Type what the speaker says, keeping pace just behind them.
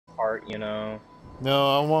part, you know.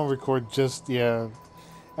 No, I want to record just, yeah.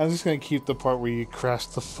 I'm just gonna keep the part where you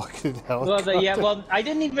crashed the fucking helicopter. Well, yeah, well, I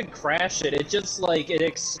didn't even crash it. It just, like, it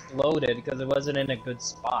exploded because it wasn't in a good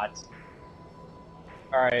spot.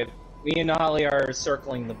 Alright, me and Holly are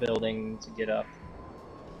circling the building to get up.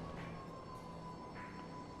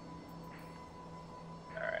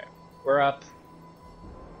 Alright, we're up.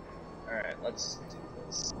 Alright, let's do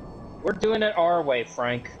this. We're doing it our way,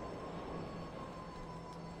 Frank.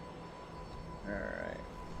 Alright.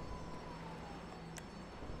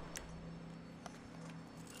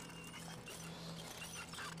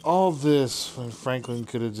 All this when Franklin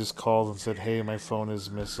could have just called and said, "Hey, my phone is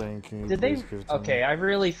missing. Can you Did please they? give it to Okay, me?" I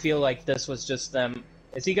really feel like this was just them.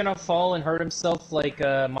 Is he gonna fall and hurt himself like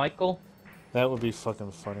Michael? That would be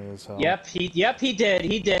fucking funny as hell. Yep, he did.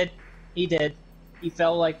 He did. He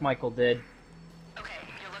fell like Michael did. Okay,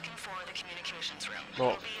 you're looking for the communications room.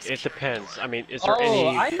 Well, it depends. I mean, is there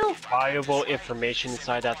any I know. valuable information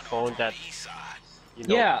inside that phone that, you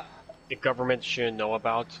know, Yeah, the government shouldn't know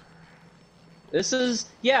about? this is.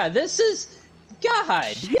 Yeah, this is.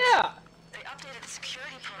 God, yeah. They updated the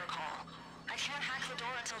security protocol. I can't hack the door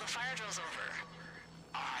until the fire drill's over.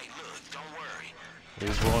 Alright, look, don't worry.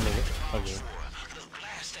 He's blowing it. Okay. Look,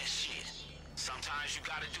 blast that shit. Sometimes you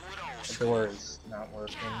gotta do it old The school. door is not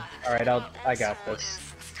working. All right, I got this.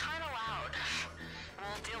 It's kind of loud.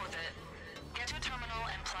 We'll deal with it. Get to a terminal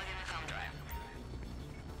and plug in the thumb drive.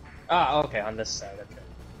 Ah, okay, on this side. Okay.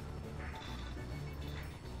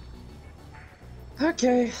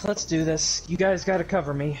 Okay, let's do this. You guys gotta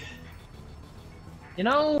cover me. You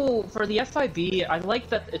know, for the FIB, I like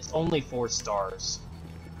that it's only 4 stars.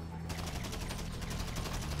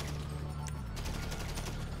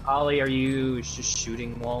 Ollie, are you just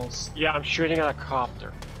shooting walls? Yeah, I'm shooting at a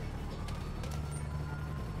copter.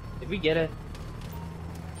 Did we get it?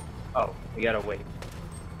 Oh, we gotta wait.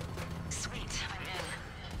 Sweet, I'm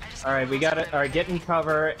in. Alright, we got it. Alright, get in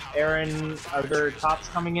cover. Aaron, are there cops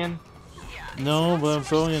coming in? No, but I'm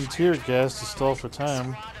throwing in tear gas to stall for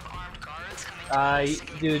time.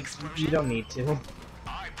 Dude, you don't need to.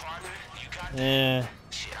 Yeah.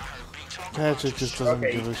 Patrick just doesn't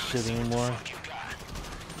Okay. give a shit anymore.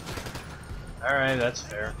 Alright, that's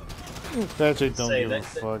fair. Patrick don't Say give a that-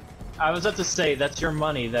 fuck. I was about to say, that's your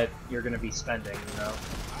money that you're gonna be spending, you know?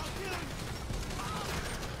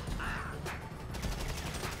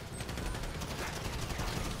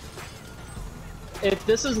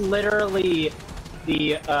 This is literally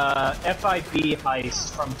the FIB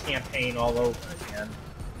heist from Campaign all over again.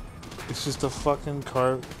 It's just a fucking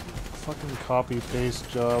copy paste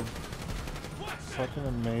job. Fucking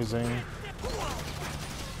amazing.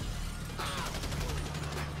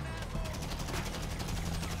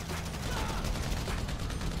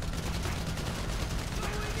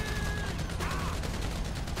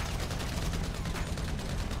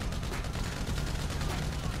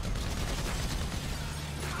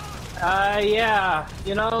 Yeah,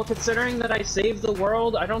 you know, considering that I saved the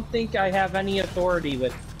world, I don't think I have any authority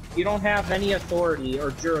with... You don't have any authority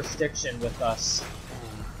or jurisdiction with us.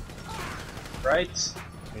 Right?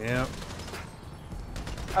 Yep.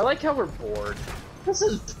 I like how we're bored.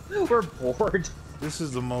 We're bored. This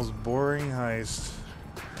is the most boring heist.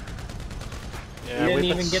 Yeah, We didn't we've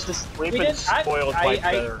even been, get this. we've been spoiled by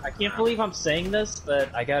better. I can't believe I'm saying this,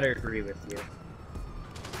 but I gotta agree with you.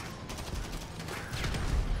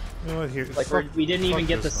 You know what, here, Like, we didn't even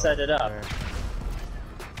get to set it up. Okay.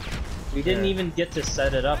 We didn't Yeah. even get to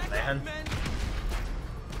set it up, man.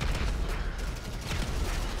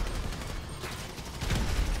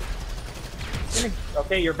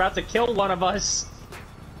 Okay, you're about to kill one of us.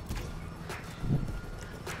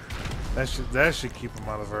 That should keep him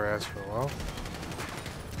out of our ass for a while.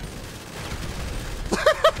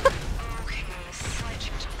 Okay, slight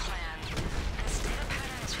change of plan. This data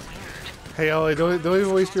pattern's weird. Hey Ollie, don't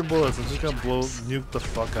even waste your bullets. I'm just gonna nuke the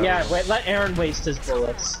fuck out Yeah, of him. wait, let Aaron waste his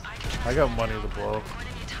bullets. I got money to blow. I'm gonna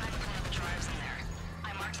need time to plant the drives in there.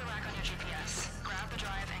 I marked the rack on your GPS. Grab the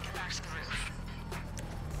drive and get back to the roof.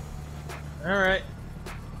 Alright.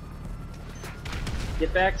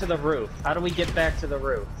 Get back to the roof. How do we get back to the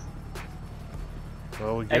roof?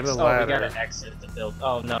 Well, we get a Oh, we ladder. gotta exit the build.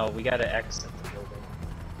 Oh no, we gotta exit the building.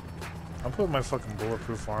 I'm putting my fucking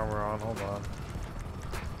bulletproof armor on. Hold on.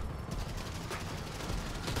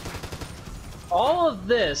 All of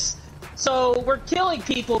this. So we're killing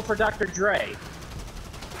people for Dr. Dre.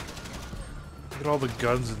 Look at all the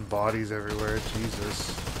guns and bodies everywhere.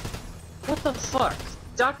 Jesus. What the fuck?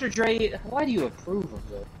 Dr. Dre, why do you approve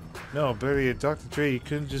of it? No, better yet, Dr. Dre, you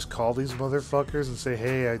couldn't just call these motherfuckers and say,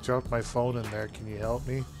 "Hey, I dropped my phone in there. Can you help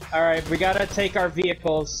me?" Alright, we gotta take our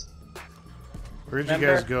vehicles. Where'd you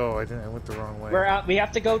guys go? I went the wrong way. We're out. We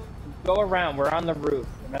have to go around. We're on the roof.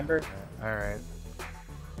 Remember? All right.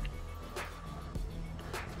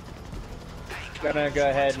 Gonna go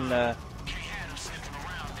ahead and.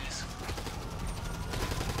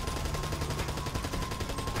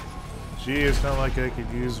 Gee, it's not like I could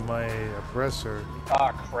use my oppressor.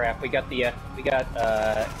 Oh crap! We got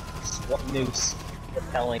noose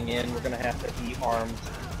repelling in. We're gonna have to be armed.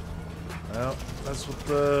 Well, that's what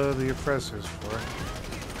the oppressor's for.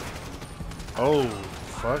 Oh,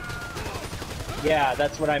 fuck. Yeah,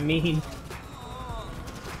 that's what I mean.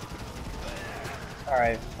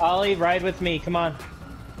 Alright, Ollie, ride with me, come on.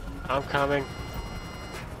 I'm coming.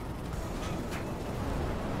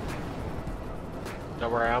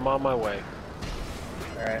 Don't worry, I'm on my way.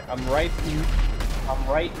 Alright, I'm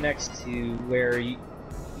right next to where you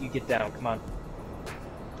get down, come on.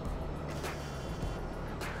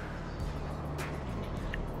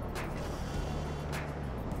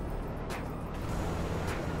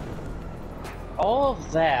 All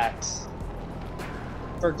of that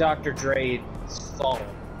for Dr. Dre's phone.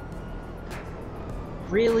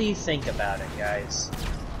 Really think about it, guys.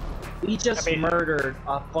 We just murdered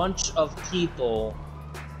a bunch of people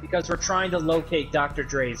because we're trying to locate Dr.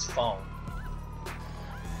 Dre's phone.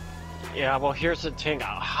 Yeah, well, here's the thing.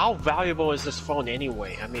 How valuable is this phone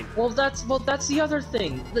anyway? I mean... Well, that's the other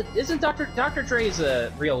thing. Isn't Dr. Dre's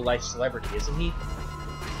a real-life celebrity, isn't he?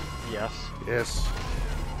 Yes. Yes.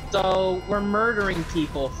 So, we're murdering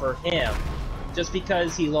people for him, just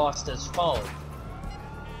because he lost his phone.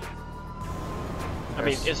 I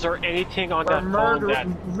mean, is there anything on that phone that...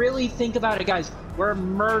 Really think about it, guys. We're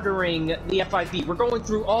murdering the FIB. We're going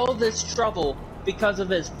through all this trouble because of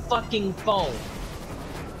his fucking phone.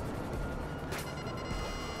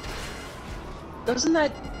 Doesn't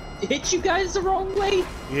that hit you guys the wrong way?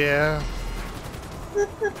 Yeah.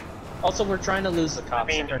 Also, we're trying to lose the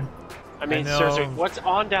cops. I mean, seriously, what's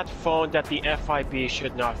on that phone that the FIB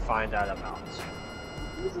should not find out about?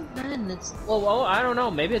 Even then, it's... Well, I don't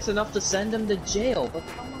know. Maybe it's enough to send him to jail, but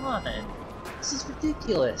come on. This is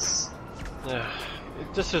ridiculous.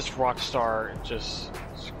 This is Rockstar just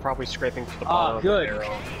probably scraping to the bottom of the barrel. You're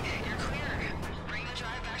clear. Bring the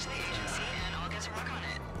drive back to the agency and I'll get to work on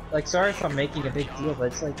it. Like, sorry if I'm making a big deal, but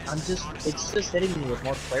it's like, it's just hitting me with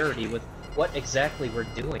more clarity with what exactly we're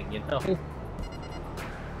doing, you know?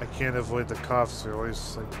 I can't avoid the cops, they're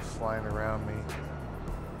always like flying around me.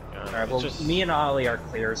 Alright, well, me and Ollie are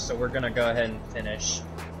clear, so we're gonna go ahead and finish.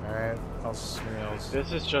 Alright, I'll smell.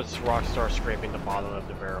 This is just Rockstar scraping the bottom of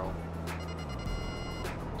the barrel.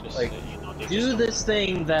 Just, like, you know, do this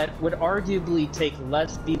thing that would arguably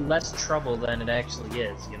be less trouble than it actually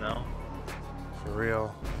is, you know? For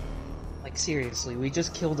real. Like, seriously, we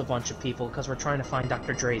just killed a bunch of people because we're trying to find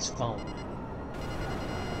Dr. Dre's phone.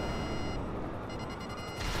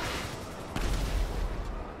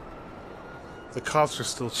 The cops are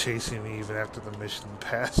still chasing me even after the mission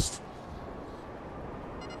passed.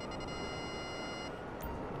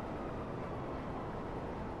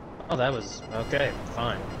 Oh, that was... okay,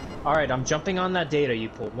 fine. Alright, I'm jumping on that data you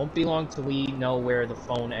pulled. Won't be long till we know where the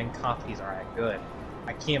phone and copies are at. Good.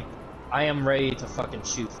 I am ready to fucking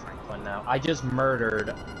shoot Franklin now. I just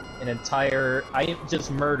murdered I just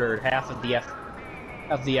murdered half of the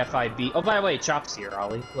FIB. Oh, by the way, Chop's here,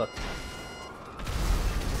 Ollie. Look.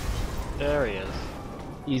 There he is.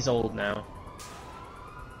 He's old now.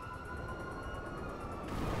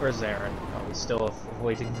 Where's Aaron? Oh, he's still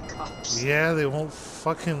avoiding the cops. Yeah, they won't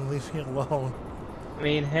fucking leave me alone. I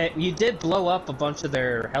mean, hey, you did blow up a bunch of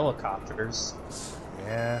their helicopters.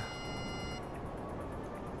 Yeah.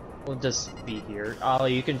 We'll just be here.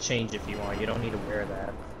 Ollie, you can change if you want. You don't need to wear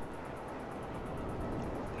that.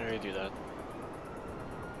 How do you do that?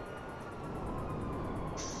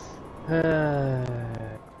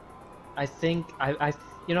 I think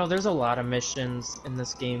you know, there's a lot of missions in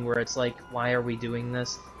this game where it's like, why are we doing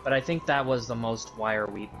this? But I think that was the most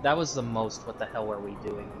that was the most what the hell are we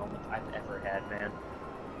doing moment I've ever had, man.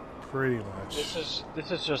 Pretty much.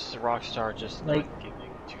 This is just Rockstar just like, not giving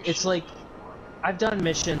two it's shits. like, I've done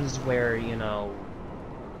missions where, you know,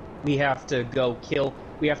 we have to go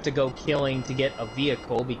killing to get a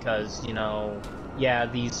vehicle because, you know, yeah,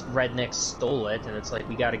 these rednecks stole it, and it's like,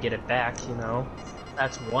 we gotta get it back, you know?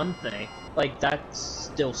 That's one thing. Like, that's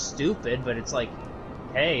still stupid, but it's like,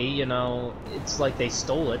 hey, you know, it's like they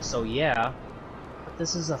stole it, so yeah. But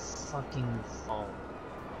this is a fucking phone.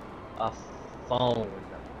 A phone.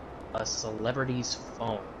 A celebrity's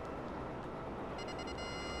phone.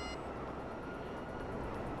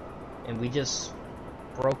 And we just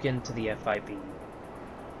broke into the FIB.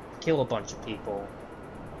 Kill a bunch of people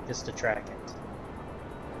just to track it.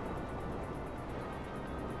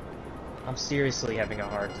 I'm seriously having a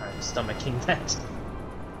hard time stomaching that.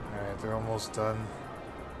 Alright, they're almost done.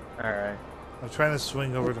 Alright. I'm trying to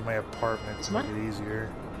swing over to my apartment to make it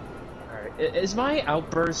easier. Alright. Is my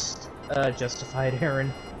outburst justified,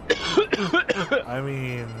 Aaron? I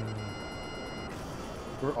mean...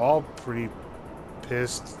 We're all pretty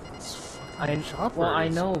pissed. It's fucking choppers. Well, I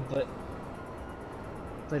know, but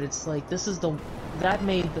it's like, this is the...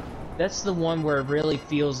 That's the one where it really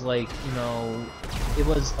feels like, you know, it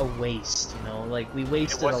was a waste, you know? Like, we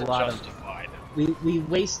wasted a lot justified. We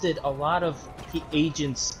wasted a lot of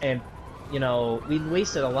agents and, you know, we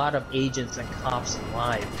wasted a lot of agents and cops'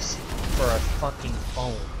 lives for a fucking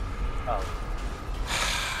phone. Oh.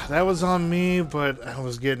 That was on me, but I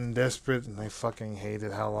was getting desperate and I fucking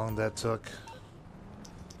hated how long that took.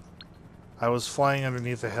 I was flying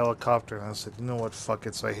underneath a helicopter and I said, you know what, fuck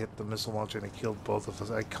it, so I hit the missile launcher and it killed both of us.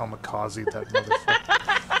 I kamikazed that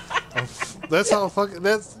motherfucker. That's how fucking,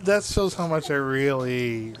 that shows how much I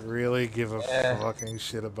really give a fucking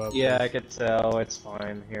shit about Yeah, this. I could tell. It's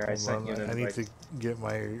fine. Here, I sent you an I need invite. to get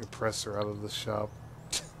my oppressor out of the shop.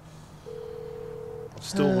 I'm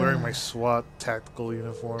still wearing my SWAT tactical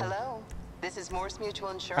uniform. Hello, this is Morse Mutual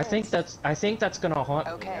Insurance. I think that's gonna haunt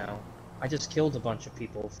me Okay. now. I just killed a bunch of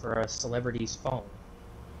people for a celebrity's phone.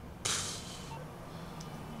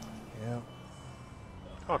 Yeah.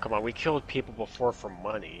 Oh, come on, we killed people before for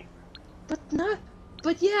money.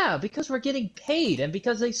 But yeah, because we're getting paid and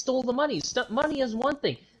because they stole the money. Money is one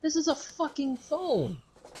thing. This is a fucking phone.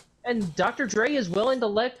 And Dr. Dre is willing to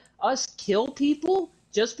let us kill people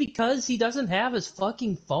just because he doesn't have his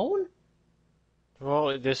fucking phone?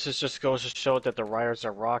 Well, this is just goes to show that the writers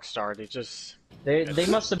are Rockstar. They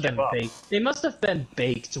must have been Give up. baked. They must have been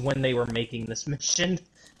baked when they were making this mission.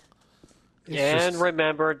 And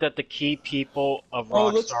remember that the key people of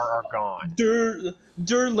Rockstar are gone.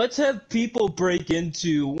 Let's have people break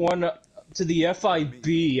into to the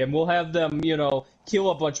FIB, and we'll have them, you know,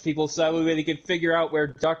 kill a bunch of people so that way they can figure out where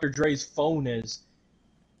Dr. Dre's phone is.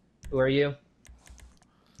 Who are you?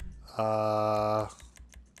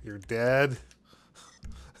 Your dad?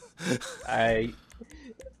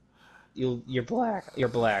 You're black. You're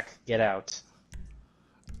black. Get out.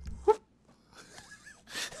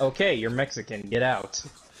 Okay, you're Mexican. Get out.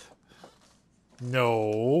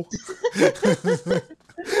 No.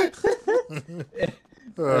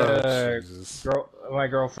 Jesus. My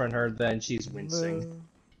girlfriend heard that and she's wincing.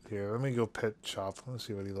 Here, let me go pet Chop. Let's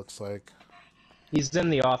see what he looks like. He's in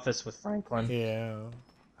the office with Franklin. Yeah.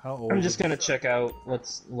 How old? I'm just gonna check out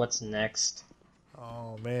what's next.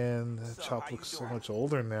 Oh man, that Chop looks so much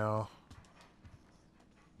older now.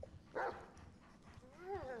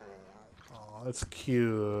 Oh, that's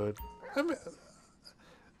cute. I mean,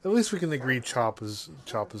 at least we can agree Chop is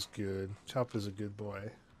good. Chop is a good boy.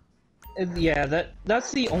 Yeah,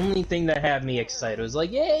 that's the only thing that had me excited. It was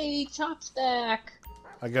like, yay, Chop's back!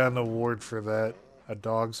 I got an award for that. A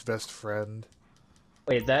dog's best friend.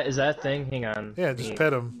 Wait, is that a thing? Hang on. Yeah, just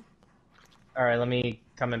pet him. Alright, let me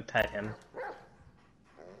come and pet him.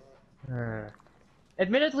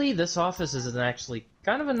 Admittedly, this office is actually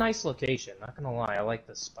kind of a nice location. Not gonna lie, I like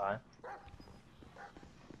this spot.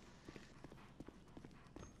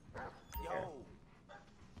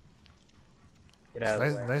 Get out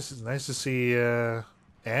of the way. Nice to see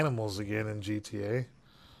animals again in GTA.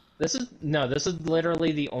 This is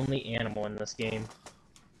literally the only animal in this game.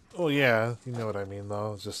 Oh yeah, you know what I mean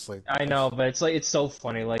though. It's just like I know, but it's so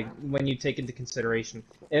funny. Like when you take into consideration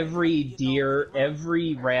every deer,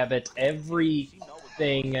 every rabbit,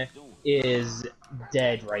 everything is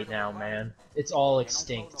dead right now, man. It's all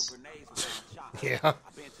extinct. Yeah.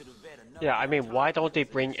 Yeah, I mean, why don't they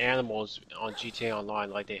bring animals on GTA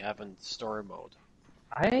Online like they have in story mode?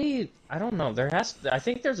 I don't know. I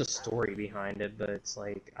think there's a story behind it, but it's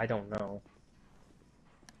like I don't know.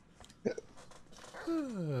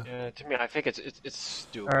 Yeah, to me, I think it's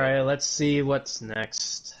stupid. All right, let's see what's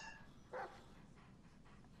next.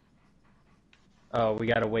 Oh, we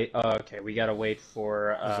gotta wait. Oh, okay, we gotta wait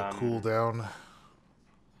for. There's a cooldown.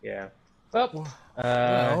 Yeah.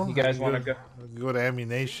 Well, you guys want to go? Go to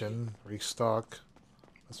ammunition, restock.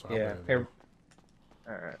 That's what Yeah. I'm gonna Here.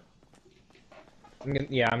 All right.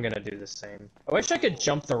 I'm gonna do the same. I wish I could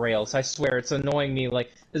jump the rails. I swear, it's annoying me.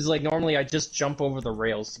 Like, this is like normally I just jump over the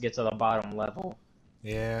rails to get to the bottom level.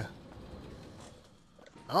 Yeah.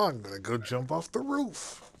 Oh, I'm gonna go jump off the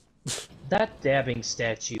roof. That dabbing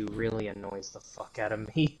statue really annoys the fuck out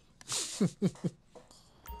of me.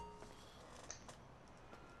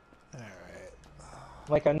 Alright.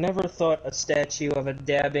 Like, I never thought a statue of a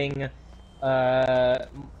dabbing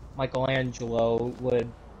Michelangelo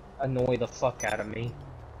would annoy the fuck out of me.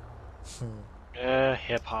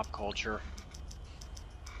 Hip hop culture.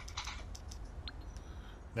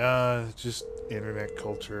 Nah, just internet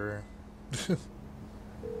culture.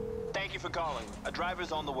 Thank you for calling. A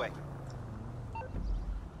driver's on the way.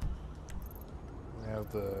 We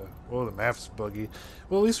have the the map's buggy.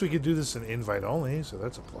 Well, at least we could do this in invite only, so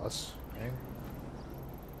that's a plus, right?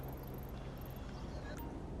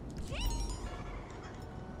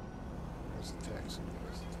 There's the taxi.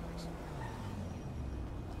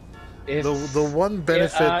 If, The one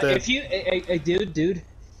benefit that if you, dude,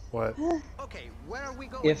 what? Okay, where are we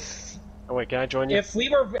going? if Oh wait, can I join you? if we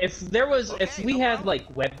had like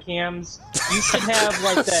webcams, you should have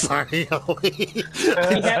like that. Sorry, Ollie.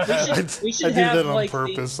 We should I did have that on like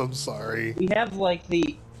purpose. I'm sorry. we have like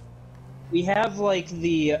the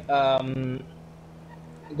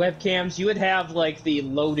webcams. You would have like the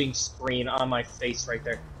loading screen on my face right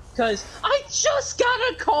there, because I just got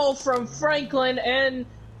a call from Franklin and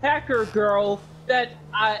Hacker Girl that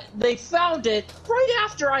they found it right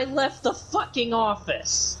after I left the fucking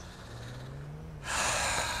office.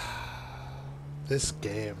 This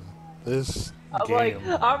game. It's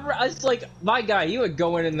like, my guy, you would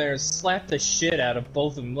go in there and slap the shit out of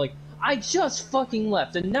both of them. Like, I just fucking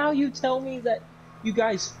left, and now you tell me that you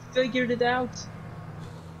guys figured it out?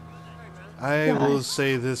 I will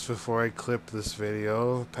say this before I clip this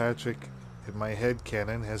video. Patrick, in my head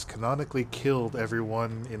canon, has canonically killed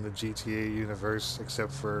everyone in the GTA universe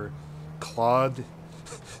except for Claude,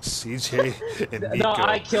 CJ, and Nico. No,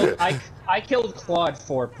 I killed Claude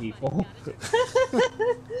 4 people.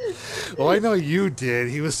 Well, I know you did.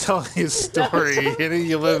 He was telling his story, and then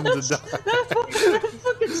you let him to die.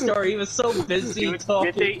 Fucking story. He was so busy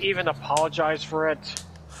talking. Did they even apologize for it?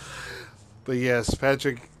 But yes,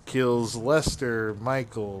 Patrick kills Lester,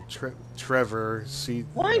 Michael, Trevor,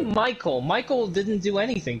 Why Michael? Michael didn't do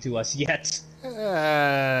anything to us yet.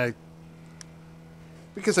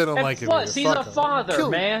 Because I don't And like him. plus, he's a father,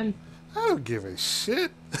 man. I don't give a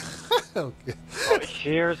shit. I don't give... Oh,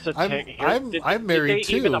 here's the thing. I'm married did they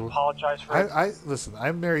too. even apologize for it? Listen.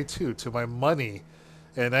 I'm married too to my money,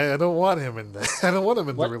 and I don't want him in that. I don't want him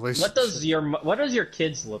in the relationship. What does your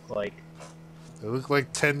kids look like? They look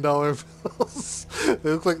like $10 bills. They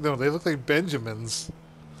look like Benjamins.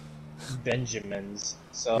 Benjamins.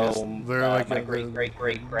 So Yes, they're like my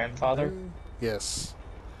great grandfather. Yes.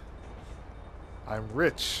 I'm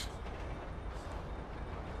rich.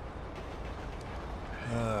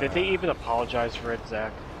 Did they even apologize for it,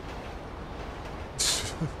 Zach?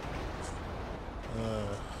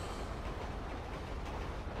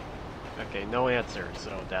 Okay, no answer,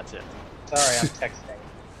 so that's it. Sorry, I'm texting.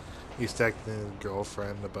 He's texting his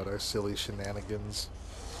girlfriend about our silly shenanigans.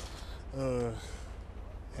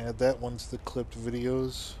 Add that one to the clipped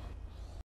videos.